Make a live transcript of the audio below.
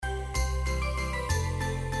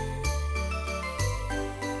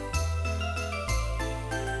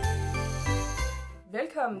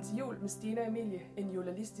Velkommen til jul med Stine og Emilie, en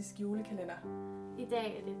julelistisk julekalender. I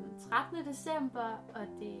dag er det den 13. december, og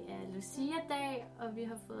det er Lucia-dag, og vi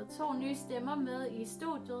har fået 2 nye stemmer med i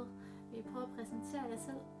studiet. Vil I prøve at præsentere jer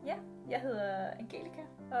selv? Ja, jeg hedder Angelica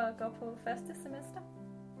og går på første semester.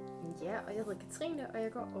 Ja, og jeg hedder Cathrine, og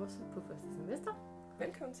jeg går også på første semester.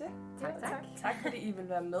 Velkommen til. Tak. Tak fordi I vil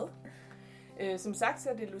være med. Som sagt, så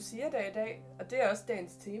er det Lucia-dag i dag, og det er også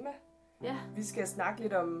dagens tema. Ja. Vi skal snakke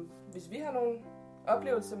lidt om, hvis vi har nogle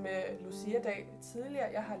oplevelser med Lucia-dag tidligere.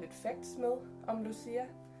 Jeg har lidt facts med om Lucia.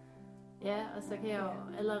 Ja, og så kan jeg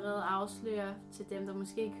jo allerede afsløre til dem, der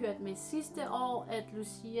måske ikke hørte med sidste år, at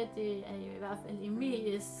Lucia, det er jo i hvert fald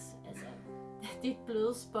Emilies, altså dit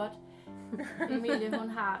bløde spot. Emilie, hun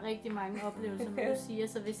har rigtig mange oplevelser med Lucia,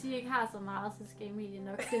 så hvis I ikke har så meget, så skal Emilie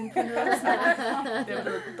nok finde på noget at snakke om. Det er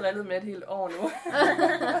blevet drillet med et helt år nu.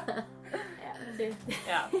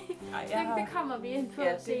 Det kommer vi ind på senere.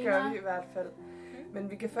 Ja, det gør vi i hvert fald.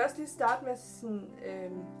 Men vi kan først lige starte med sådan,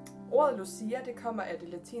 ordet Lucia, det kommer af det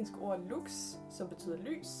latinske ord lux, som betyder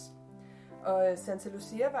lys. Og Santa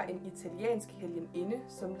Lucia var en italiensk helgeninde,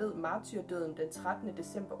 som led martyrdøden den 13.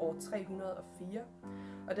 december år 304.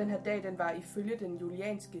 Og den her dag, den var ifølge den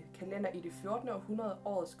julianske kalender i det 14. århundrede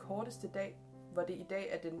årets korteste dag, hvor det i dag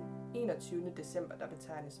er den 21. december, der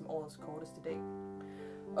betegnes som årets korteste dag.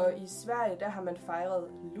 Og i Sverige, der har man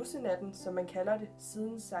fejret lussenatten, som man kalder det,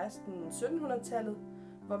 siden 1600-1700-tallet,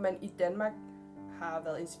 hvor man i Danmark har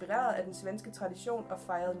været inspireret af den svenske tradition og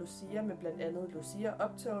fejret Lucia med blandt andet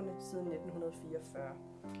luciaoptogene siden 1944.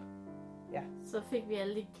 Ja. Så fik vi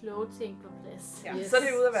alle de kloge ting på plads. Ja, yes. Så er det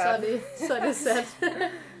ude at være. Så er det sat.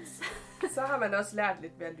 Så har man også lært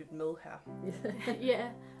lidt ved at lytte med her. Ja,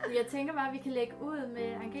 jeg tænker bare, at vi kan lægge ud med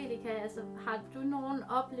Angelica. Altså, har du nogle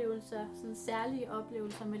oplevelser, sådan særlige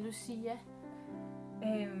oplevelser med Lucia?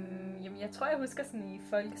 Jamen, jeg tror, jeg husker sådan i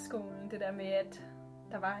folkeskolen, det der med, at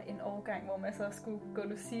der var en årgang, hvor man så skulle gå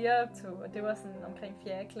luciaoptog, og det var sådan omkring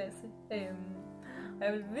 4. klasse. Og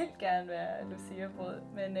jeg ville vildt gerne være luciabrud,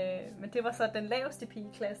 men det var så den laveste pige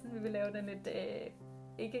i klassen. Vi ville lave den lidt,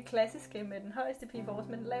 ikke klassiske med den højeste pige forrest,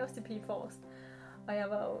 men den laveste pige forrest. Og jeg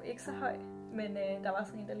var jo ikke så høj, men der var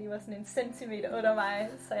sådan en, der lige var sådan 1 centimeter under mig,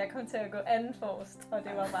 så jeg kom til at gå anden forrest, og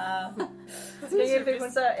det var bare... Til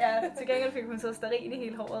gengæld fik hun så stearin i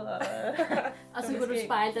hele håret, og så kunne du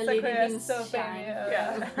spejle dig lidt i hendes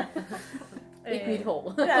shine. Ikke mit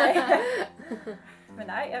hår. Men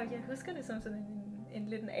nej, jeg husker det som sådan en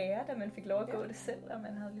liten ære, da man fik lov at gå det selv, og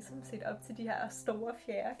man havde ligesom set op til de her store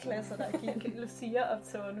 4. klasser, der gik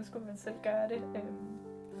Lucia-optog, og nu skulle man selv gøre det.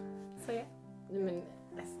 Så ja. Men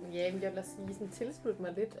altså, jeg vil da sige, sådan, tilslutte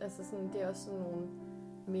mig lidt. Altså, sådan, det er også sådan nogle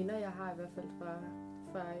minder, jeg har i hvert fald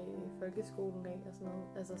fra folkeskolen af og sådan noget.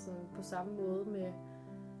 Altså sådan på samme måde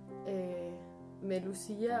med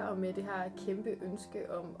Lucia og med det her kæmpe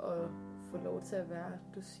ønske om at få lov til at være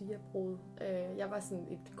luciabrud. Jeg var sådan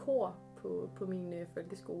et kor på min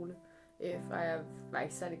folkeskole, fra jeg var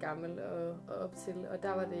ikke særlig gammel og op til. Og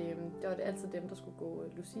der var det altid dem, der skulle gå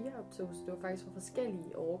luciaoptog. Så det var faktisk fra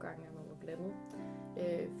forskellige årgange, man var blandet.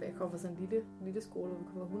 For jeg kom fra sådan en lille skole, hvor vi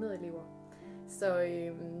kom 100 elever.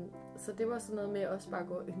 Så det var sådan noget med også bare at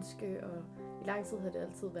gå og ønske, og i lang tid havde det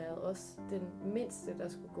altid været også den mindste, der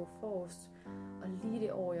skulle gå forrest. Og lige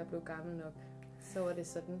det år, jeg blev gammel nok, så var det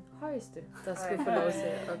så den højeste, der skulle få lov til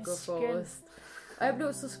at gå forrest. Og jeg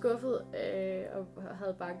blev så skuffet, og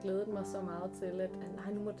havde bare glædet mig så meget til, at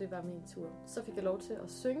nej, nu må det være min tur. Så fik jeg lov til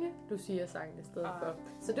at synge Lucia-sangen i stedet for.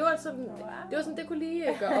 Så det var sådan, det kunne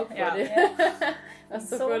lige gøre op for det. Og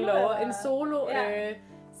så få lov en solo,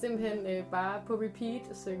 simpelthen bare på repeat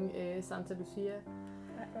at synge Santa Lucia.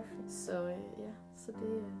 Så så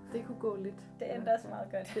det kunne gå lidt. Det endte også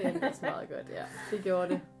meget godt. Det endte også meget godt, ja. Det gjorde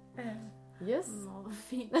det. Yes.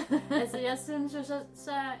 Fint. Altså jeg synes jo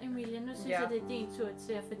så Emilie, nu synes jeg, det er din tur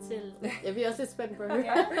til at fortælle. Ja, vi er også lidt spændt på at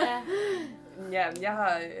høre. Ja, jeg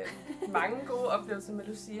har mange gode oplevelser med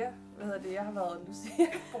Lucia. Jeg har været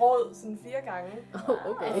luciabrud sådan 4 gange.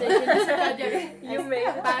 Okay. Altså jeg kan lige så godt,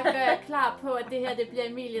 jeg bare gøre klar på, at det her det bliver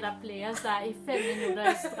Emilie, der blærer sig i 5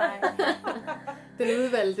 minutter i streg. Den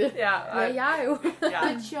udvalgte. Ja, jeg jo.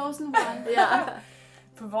 The chosen one. Ja.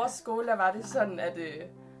 På vores skole, der var det sådan, at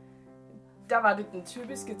der var det den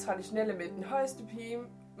typiske traditionelle med den højeste pige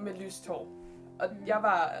med lyst hår. Og jeg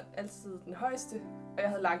var altid den højeste, og jeg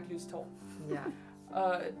havde langt lyst hår. Ja.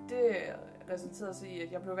 Og det resulterede så i,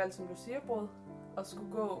 at jeg blev valgt som luciabrud og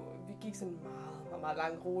skulle gå. Vi gik sådan meget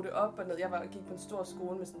lang rute op og ned. Jeg gik på en stor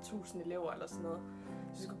skole med sådan 1000 elever eller sådan noget.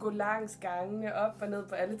 Så vi skulle gå langs gangene, op og ned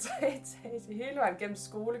på alle 3 etager, hele vejen gennem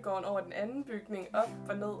skolegården over den anden bygning, op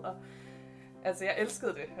og ned. Og Altså, jeg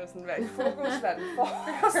elskede det. Jeg var sådan, være i fokus, være den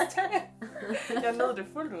forreste. Jeg nød det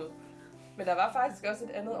fuldt ud. Men der var faktisk også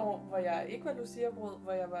et andet år, hvor jeg ikke var luciabrud,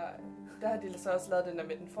 hvor jeg var... Der har de så også lavet den der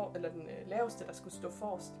med den laveste, der skulle stå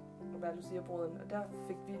forrest og være luciabruden. Og der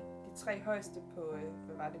fik vi de 3 højeste på,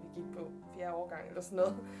 hvad var det, vi gik på? 4. årgang eller sådan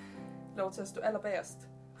noget. Lov til at stå allerbagerst.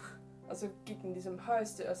 Og så gik den ligesom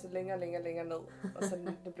højeste, og så længere ned. Og så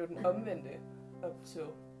det blev den omvendte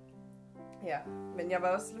optog. Ja, men jeg var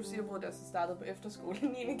også luciabrud, der så startede på efterskole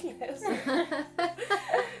i 9. klasse.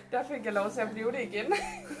 Der fik jeg lov til at blive det igen.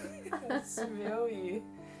 Svæve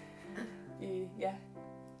ja.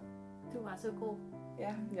 Du var så god.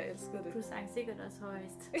 Ja, jeg elskede det. Du sang sikkert også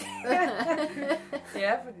højst.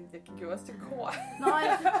 Ja, fordi jeg gik jo også til kor. Nå,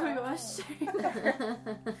 jeg kunne jo også synge.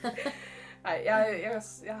 Ej,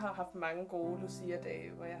 jeg har haft mange gode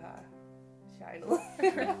Lucia-dage, hvor jeg har shined.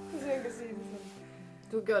 Så jeg kan sige det sådan.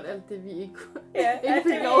 Du har gjort alt det, vi ikke ikke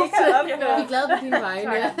fik lov til. Vi er glade på dine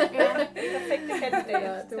vegne. Ja, perfekte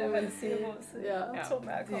kandidater det må man sige. Ja. 2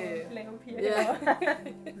 mørke og lave piger. Ja.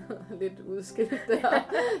 Lidt udskilt der.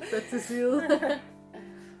 Så til side.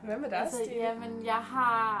 Hvad med dig, Stine? Jamen,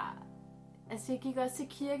 jeg gik også til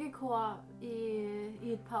kirkekor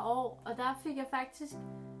i et par år, og der fik jeg faktisk...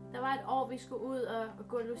 Der var et år, vi skulle ud og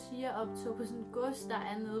gå luciaoptog på sådan en gods, der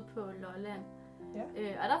er nede på Lolland. Ja.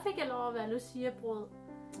 Og der fik jeg lov at være luciabrud.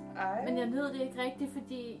 Men jeg nød det ikke rigtigt,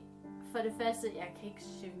 fordi for det første, jeg kan ikke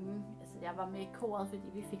synge. Altså, jeg var med i koret, fordi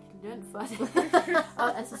vi fik løn for det.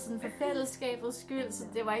 Og altså sådan for fællesskabets skyld, så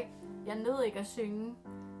det var ikke... Jeg nød ikke at synge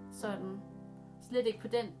sådan. Slet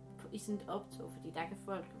ikke i sådan et optog, fordi der kan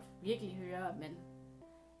folk virkelig høre, men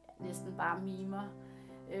næsten bare mimer.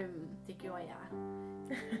 Det gjorde jeg.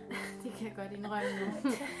 Det kan jeg godt indrømme nu.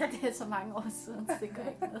 Det er så mange år siden, så det gør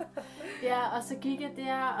ikke noget. Ja, og så gik jeg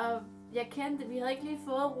der, og vi havde ikke lige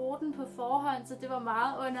fået ruten på forhånd, så det var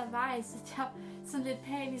meget undervejs. Så jeg sådan lidt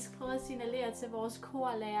panisk prøvede at signalere til vores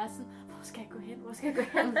korlærer, sådan, hvor skal jeg gå hen?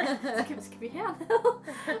 Skal vi herned?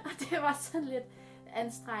 Og det var sådan lidt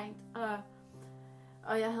anstrengt,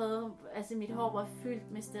 og jeg havde, altså mit hår var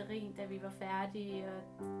fyldt med stearin, da vi var færdige,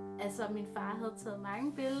 og altså min far havde taget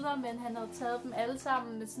mange billeder, men han havde taget dem alle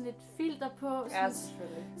sammen med sådan et filter på,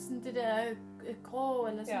 sådan det der grå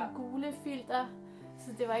eller sådan gule filter,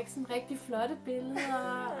 så det var ikke sådan rigtig flotte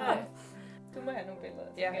billeder. Du må have nogle billeder.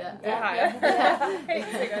 Ja, det har jeg. Helt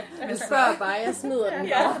sikkert. Du spørger bare, jeg smider den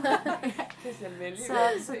bare.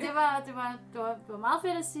 Så det var meget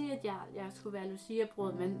fedt at sige, at jeg skulle være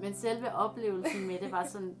luciabrud, men selve oplevelsen med det var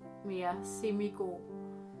sådan mere semi-god.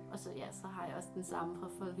 Og så har jeg også den samme fra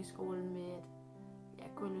folkeskolen med, at jeg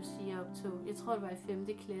går luciaoptog. Jeg tror, det var i 5.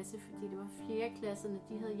 klasse, fordi det var 4. klasserne,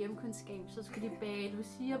 de havde hjemkundskab, så skulle de bage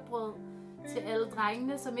luciabrød til alle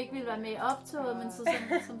drengene, som ikke ville være med i optoget, men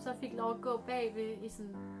som så fik lov at gå bagved i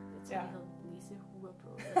sådan, jeg tror, de havde nissehuer på.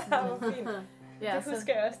 Det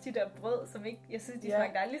husker jeg også, de der brød, som ikke, jeg synes, de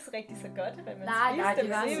smagte aldrig så rigtig så godt, men man nej, spiste det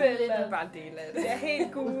var alligevel. Det var bare en del af det. Ja,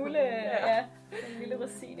 helt gule, en lille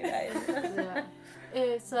rosin i vejen.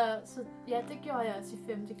 Så det gjorde jeg også i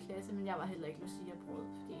 5. klasse, men jeg var heller ikke luciabrud,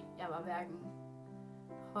 fordi jeg var hverken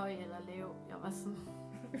høj eller lav.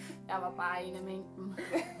 Jeg var bare en af mængden.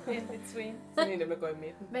 In between. Sådan en, der går i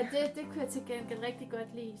midten. Men det kunne jeg til gengæld rigtig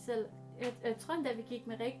godt lide selv. Jeg tror endda, vi gik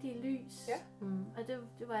med rigtige lys. Ja. Og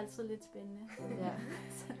det var altid lidt spændende. Ja.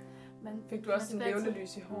 Fik du også en levende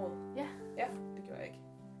lys i håret? Ja. Ja, det gjorde jeg ikke.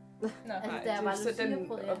 Nå,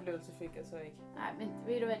 den oplevelse fik jeg så ikke. Nej, men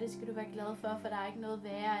ved du hvad, det skal du være glad for der er ikke noget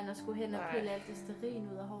værre, end at skulle hen og pille alt det stearin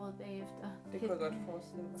ud af håret bagefter. Det kunne jeg godt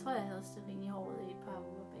forestille mig. Jeg tror, jeg havde stearin i håret i et par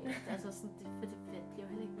uger bagefter. Altså sådan, for det bliver jo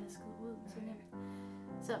heller ikke vasket ud så nemt.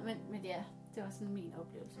 Så, men ja, det var sådan min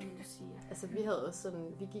oplevelse, som du siger. Altså vi havde også sådan,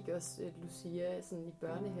 vi gik også et Lucia sådan i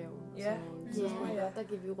børnehaven. Ja. Der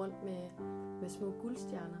gik vi rundt med små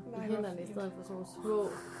guldstjerner i hænderne i stedet for sådan nogle små.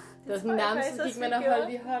 Der var sådan nærmest, så gik man og holdt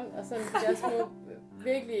i hånd, og sådan de der små,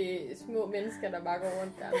 virkelig små mennesker, der bare går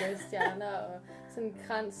rundt der med stjerner, og sådan en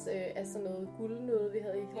krans af sådan noget guldnøde, vi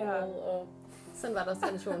havde i håret, og sådan var der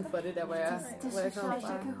tradition for det, der hvor jeg kom fra. Det synes jeg også,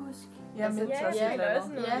 jeg kan huske. Ja, men det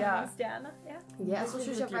også nogle stjerner. Ja, og så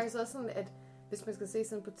synes jeg faktisk også sådan, at hvis man skal se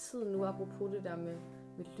sådan på tiden nu, apropos det der med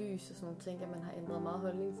lys og sådan nogle ting, at man har ændret meget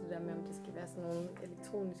holdning til det der med, om det skal være sådan nogle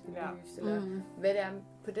elektroniske lys, eller hvad det er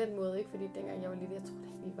på den måde, ikke? Fordi dengang jeg var lille, jeg tror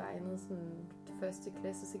ikke, vi var inde sådan første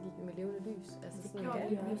klasse, så gik vi med levende lys. Altså sådan,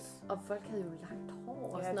 og folk havde jo langt hår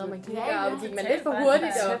og sådan noget, man kigger, og gik man lidt for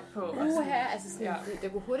hurtigt, og altså sådan,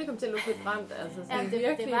 det kunne hurtigt komme til at lugte brændt, altså sådan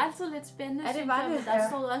virkelig. Det var altid lidt spændende, det var det. Der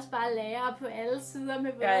stod også bare lærere på alle sider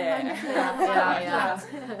med våde håndklæder.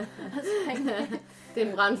 Det er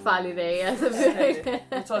en brandfarlig dag, altså.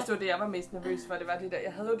 Jeg tror også, det var det, jeg var mest nervøs for. Det var det der,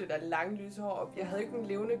 jeg havde jo det der lange lyse hår, og jeg havde ikke en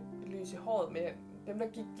levende lys i håret med. Dem, der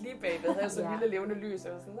gik lige bagved, havde så lille levende lys.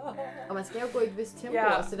 Og, sådan, og man skal jo gå i et vist tempo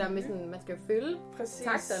også, det der med sådan, man skal jo følge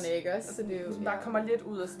takterne, ikke også? Så det er jo, bare kommer lidt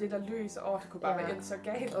ud, og så det der lys, og det kunne bare være så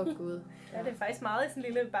galt. Gud. Ja, det er faktisk meget i sådan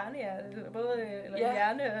en lille barnehjerne, både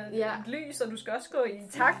hjerne og lys, og du skal også gå i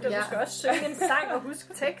takt, og du skal også synge en sang og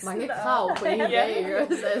huske teksten. Mange krav på en dag, ikke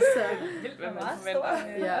også? Altså, vildt, hvad man forventer.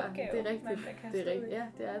 Det er rigtigt. Det er rigtigt. Ja,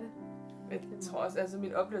 det er det. Jeg tror også, altså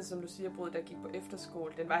min oplevelse som luciabrud, der gik på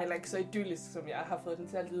efterskole, den var heller ikke så idyllisk, som jeg har fået den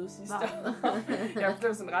til at lyde sidste år. Jeg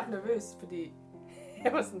blev sådan ret nervøs, fordi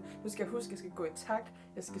jeg var sådan, nu skal jeg huske, jeg skal gå i takt,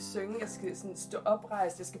 jeg skal synge, jeg skal sådan stå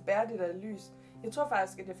oprejst, jeg skal bære det der lys. Jeg tror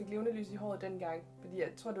faktisk, at jeg fik levende lys i håret dengang, fordi jeg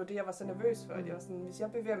tror, det var det, jeg var så nervøs for. Jeg var sådan, hvis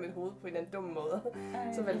jeg bevæger mit hoved på en eller anden dum måde,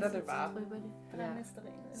 så vælter det bare.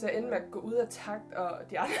 Så jeg endte med at gå ud af takt, og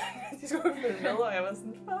de andre, de skulle følge med, og jeg var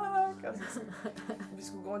sådan, fuck. Og så, vi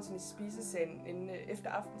skulle gå rundt til en spisescene inden, efter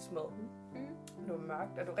aftensmad. Det var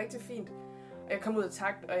mørkt, og det var rigtig fint. Og jeg kom ud af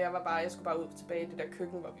takt, og jeg skulle bare ud tilbage i det der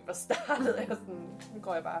køkken, hvor vi var startet. Jeg sådan, nu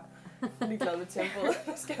går jeg bare ligeglad med tempoet.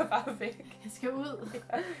 Nu skal jeg bare væk. Jeg skal ud.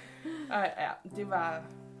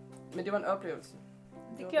 Det var en oplevelse.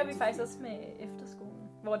 Det gjorde vi faktisk også med efterskolen,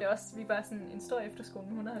 hvor det også, vi var sådan en stor efterskole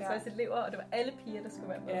med 150 elever, og det var alle piger, der skulle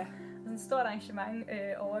være med. Sådan et stort arrangement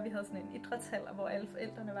over, vi havde sådan en idrætshal, hvor alle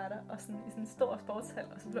forældrene var der, og sådan i sådan en stor sportshal,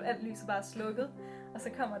 og så blev alt lyset bare slukket, og så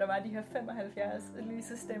kommer der bare de her 75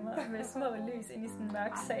 lyse stemmer med små lys ind i sådan en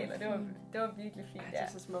mørk sal, og det var virkelig fint. Det er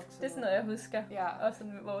så smukt. Det er sådan noget, jeg husker. Også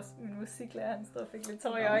sådan med min musiklærer, han stod og fik lidt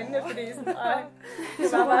tår i øjnene, fordi sådan,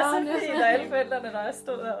 det var bare så fint, og alle forældrene, der også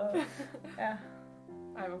stod og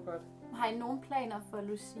Ej, hvor godt. Har I nogen planer for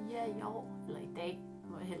Lucia i år, eller i dag,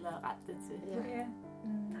 må jeg hellere rette det til? Ja.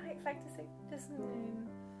 Nej, faktisk ikke. Det er sådan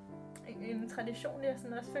en tradition, jeg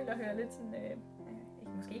sådan også føler hører lidt sådan,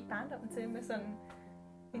 måske ikke barndommen til, men sådan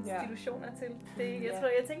institutioner til. Det,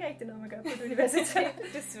 jeg tænker ikke, det er noget, man gør på et universitet,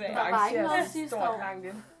 desværre. Der var ikke noget sidste år.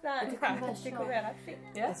 Nej, det kunne være ret fint.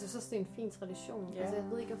 Ja. Jeg synes også, det er en fin tradition. Altså,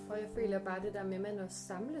 jeg ved ikke, hvorfor jeg føler bare det der med, at man også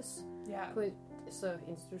samles på så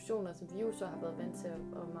institutioner, som vi jo så har været vant til,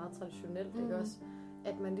 og meget traditionelt, ikke også?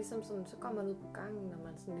 At man ligesom sådan, så går man ud på gangen, og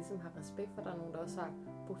man sådan ligesom har respekt for, at der er nogen, der også har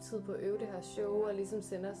brugt tid på at øve det her show, og ligesom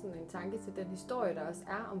sender sådan en tanke til den historie, der også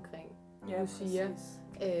er omkring Lucia.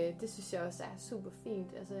 Det synes jeg også er super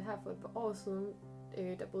fint. Altså her for et par år siden,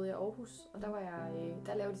 der boede jeg i Aarhus, og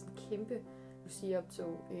der lavede de sådan en kæmpe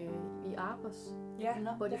luciaoptog i Aarhus.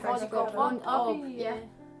 Hvor de faktisk går rundt op i...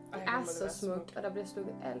 Det er så smukt, og der bliver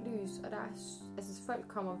slukket alt lys, og der er, altså folk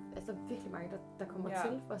kommer, altså virkelig mange, der kommer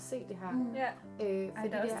til for at se det her. Fordi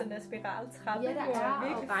der er også den der spiraltrappe. Ja, der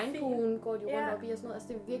er, og regnbuen går de rundt op i og sådan noget. Altså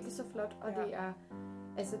det er virkelig så flot, og det er,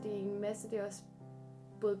 altså det er en masse, det er også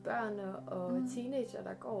både børn og teenager,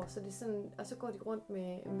 der går, så det er sådan, og så går de rundt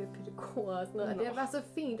med pædagoger og sådan noget, og det er bare så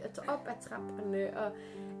fint at tage op ad trapperne, og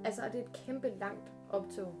altså, og det er et kæmpe langt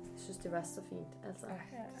optog. Jeg synes, det var så fint. Altså.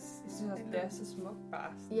 Jeg synes også, det er så smukt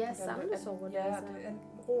bare. Ja, samles over det. Ja,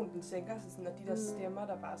 roen den sænker sig sådan, og de der stemmer,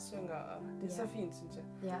 der bare synger, og det er så fint, synes jeg.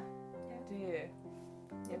 Ja.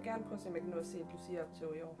 Jeg vil gerne prøve at se, om jeg kan nå at se et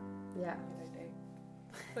luciaoptog i år. Ja. Eller i dag.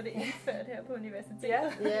 For det indført her på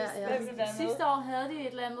universitetet. Ja. Sidste år havde de et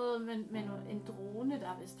eller andet med en drone,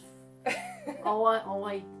 der vist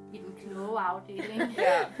over i den kloge afdeling.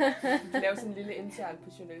 Vi laver sådan en lille intern på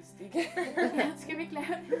journalistik. Skal vi ikke lave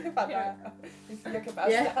det? Det er bare vi fire kan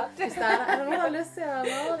bare starte. Vi starter. Er der nogen, der har lyst til at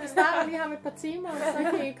møde? Vi starter lige her med et par timer, og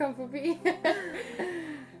så kan I komme forbi.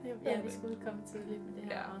 Vi skulle komme tidligt med det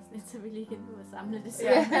her afsnit, så vi lige kan nu at samle det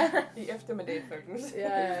i eftermiddag, folkens.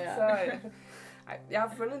 Så, jeg har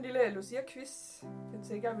fundet en lille Lucia-quiz. Den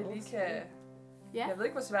tænker vi lige kan... Jeg ved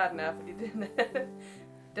ikke, hvor svær den er, fordi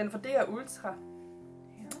den er fra DR Ultra.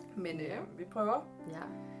 Men vi prøver. Ja.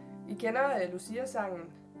 I kender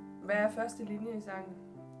Lucia-sangen. Hvad er første linje i sangen?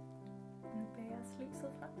 Nu bæres lyset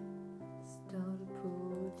fra. Står du på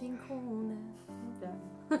din krone?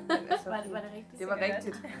 Var det rigtigt? Det var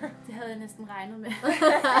rigtigt. Det havde jeg næsten regnet med.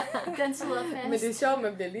 Den sidder fast. Men det er sjovt,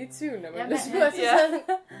 man bliver lige i tvivl, når man bliver spurgt til sådan.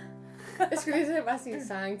 Jeg skulle lige så bare sige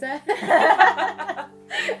sang, da.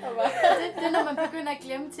 Det er, når man begynder at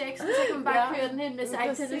glemme teksten, så kan man bare køre den hen med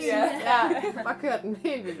sang til Lucia. Bare køre den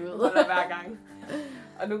helt vildt ud. Hver gang.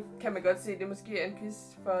 Og nu kan man godt se, at det måske er en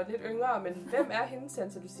quiz for lidt yngre, men hvem er hende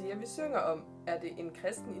Santa Lucia, vi synger om? Er det en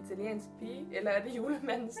kristen italiensk pige, eller er det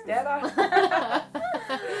julemandens datter?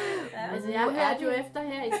 Altså, jeg hørte jo efter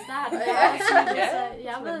her i starten.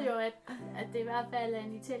 Jeg ved jo, at det i hvert fald er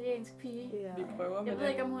en italiensk pige. Ja. Vi prøver med Jeg ved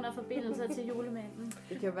ikke, om hun har forbindelser til julemanden.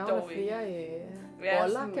 Det kan jo være, hun har flere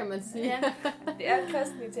roller, kan man sige. Ja. Det er en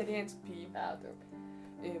kristen italiensk pige. Ja, det er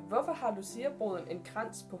okay. Hvorfor har luciabruden en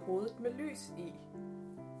krans på hovedet med lys i?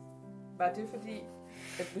 Var det fordi,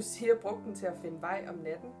 at Lucia brugte den til at finde vej om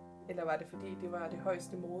natten? Eller var det fordi, det var det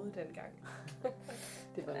højeste mode dengang?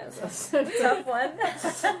 Det var Altså, altså. top one.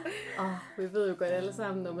 Vi ved jo godt alle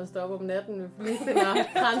sammen, når man stopper om natten, vi lige finder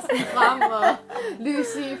kransen frem og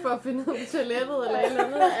lys i for at finde ud på toilettet eller et eller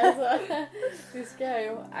andet. Altså, det skal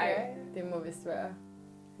jo. Ej, det må vist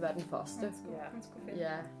være den første. Hun skulle finde.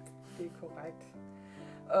 Ja. Det er korrekt.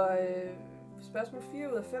 Og spørgsmål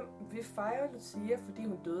 4 ud af 5. Vi fejrer Lucia, fordi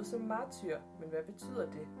hun døde som martyr. Men hvad betyder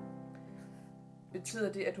det?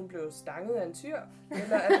 Betyder det, at hun blev stanget af en tyr?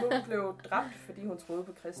 Eller at hun blev dræbt, fordi hun troede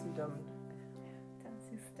på kristendommen? Den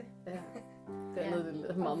sidste. Ja. Det er noget, det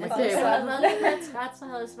lyder meget Altså, hvis jeg makaber. havde været lidt mere træt, så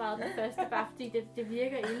havde jeg svaret den første, bare fordi det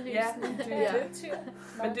virker indlysende. Ja, det er det.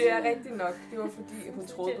 Men det er rigtigt nok. Det var fordi, hun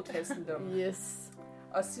troede på kristendommen. Yes.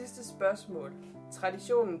 Og sidste spørgsmål.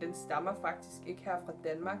 Traditionen, den stammer faktisk ikke her fra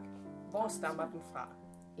Danmark. Hvor stammer den fra?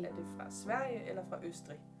 Er det fra Sverige eller fra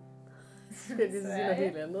Østrig? Skal jeg lige sige noget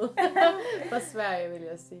helt andet? Fra Sverige, vil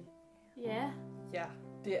jeg sige. Ja. Ja,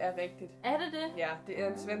 det er rigtigt. Er det det? Ja, det er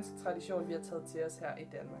en svensk tradition, vi har taget til os her i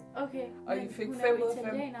Danmark. Okay. Og men I fik hun 5 er jo ud af 5.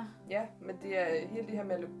 italiener. Ja, men det er hele det her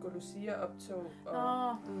med at gå luciaoptog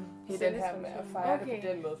og hele den her med at fejre det på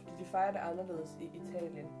den måde, fordi de fejrer det anderledes i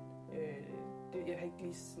Italien. Jeg har ikke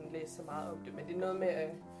lige sådan læst så meget om det, men det er noget med at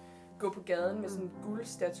gå på gaden med sådan en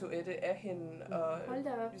guldstatuette af hende, og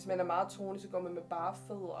hvis man er meget troende, så går man med bare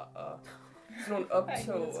fødder og sådan nogle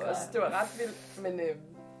optog, og det var ret vildt, men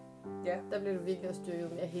ja. Der blev det virkelig også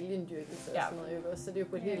dyrket med helgendyrkelse og sådan noget, ikke? Så det er jo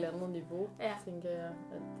på et helt andet niveau, tænker jeg.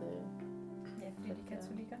 At, ja, fordi de er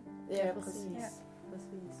katolikker. Ja, præcis.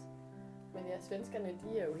 Præcis. Men ja, svenskerne,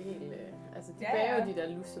 de er jo helt... altså, de bager jo de der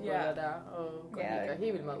lusseboller der, og gør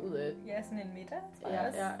helt vildt meget ud af det. Ja, sådan en middag, tror jeg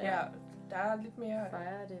også. Ja, der er lidt mere...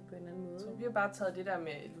 Fejrer det på en anden måde. Så vi har bare taget det der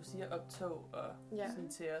med luciaoptog og sådan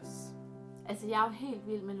til os. Altså, jeg er jo helt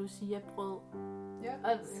vild med luciabrød. Ja,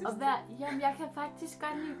 jamen, jeg kan faktisk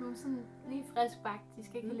godt lide dem sådan lige frisk bagt. De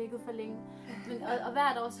skal ikke have ligget for længe. Men, og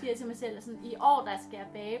hvert år siger jeg til mig selv, at sådan, i år der skal jeg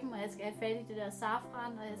bage dem, og jeg skal have fat i det der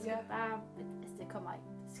safran, og jeg skal bare... Altså, det kommer ikke.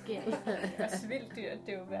 Det sker ikke. Det er også vildt dyrt.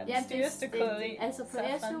 Det er jo verdens dyreste krydderi. Altså på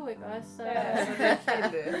SU, ikke også? Så, altså, det er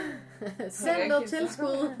helt... Selv noget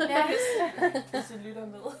tilskud. Ja. Hvis I lytter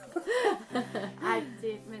med. Ej,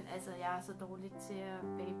 men altså, jeg er så dårlig til at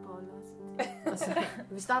bage boller. Så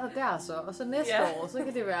vi starter der så, og så næste år, så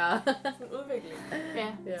kan det være... en udvikling.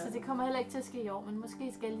 Ja, så det kommer heller ikke til at ske i år, men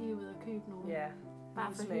måske skal jeg lige ud og købe nogle. Ja.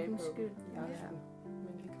 Bare for hyggens skyld.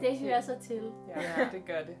 Ja. Det hører så til. Ja, det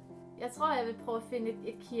gør det. Jeg tror, jeg vil prøve at finde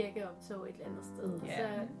et kirkeoptog et eller andet sted. Ja.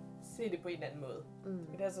 Se det på en anden måde.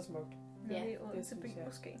 Det er så smukt. Ja, det synes jeg.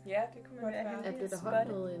 Måske. Ja, det kunne godt være. Er det der holdt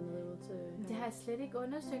noget nede til... Det har jeg slet ikke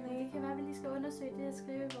undersøgt, men det kan være, at vi lige skal undersøge det og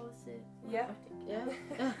skrive i vores... Ja.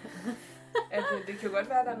 Det kan jo godt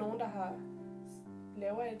være, at der er nogen, der har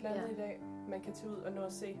laver et eller andet i dag, man kan tage ud og nå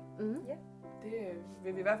at se. Ja. Det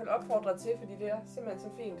vil vi i hvert fald opfordre til, fordi det er simpelthen så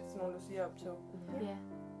fint, sådan nogle luciaoptog. Ja.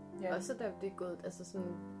 Ja. Også der det er gået, altså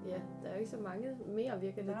sådan, der er jo ikke så mange mere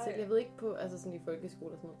virker det til. Jeg ved ikke på, altså sådan i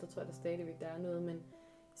folkeskole og sådan noget, der tror jeg der stadigvæk der er noget, men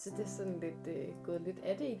så det er sådan lidt gået lidt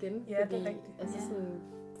af det igen. Ja, fordi, det er rigtigt. Altså sådan,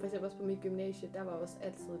 for eksempel også på mit gymnasie, der var også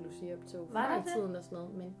altid luciaoptog Var i tiden og sådan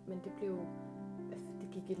noget, men det blev,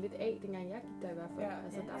 det gik lidt af, dengang jeg gik der i hvert fald. Ja.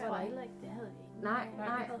 Altså, der Jeg var tror heller ikke, det havde vi ikke. Nej,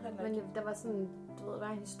 men der var sådan, du ved, der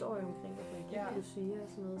var en historie omkring, at man gik Lucia og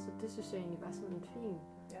sådan noget, så det synes jeg egentlig var sådan en fin.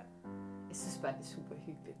 Ja. Jeg synes bare, det er super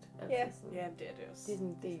hyggeligt. Altså, sådan, ja, det er det også. Det er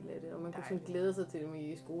sådan en del af det, og man kunne sådan glæde sig til det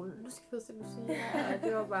i skolen. Nu skal vi se Lucia, og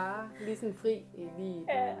det var bare lige sådan fri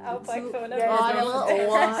lige afbræk for undervisning. Ja, allerede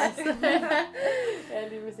over. Altså. Ja,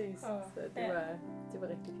 lige præcis. Så det var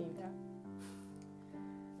rigtig fint.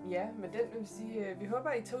 Ja, men den vil sige, vi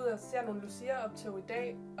håber, I tager ud og ser nogle Lucia-optog i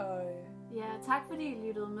dag, og ja, tak fordi I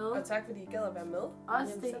lyttede med. Og tak fordi I gad at være med.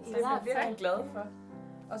 Også det er jeg virkelig glad for.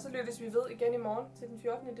 Og så lyttes vi ved igen i morgen til den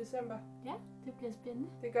 14. december. Ja, det bliver spændende.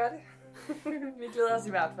 Det gør det. Vi glæder os i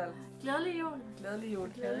hvert fald. Glædelig jul. Glædelig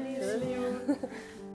jul. Glædelig jul.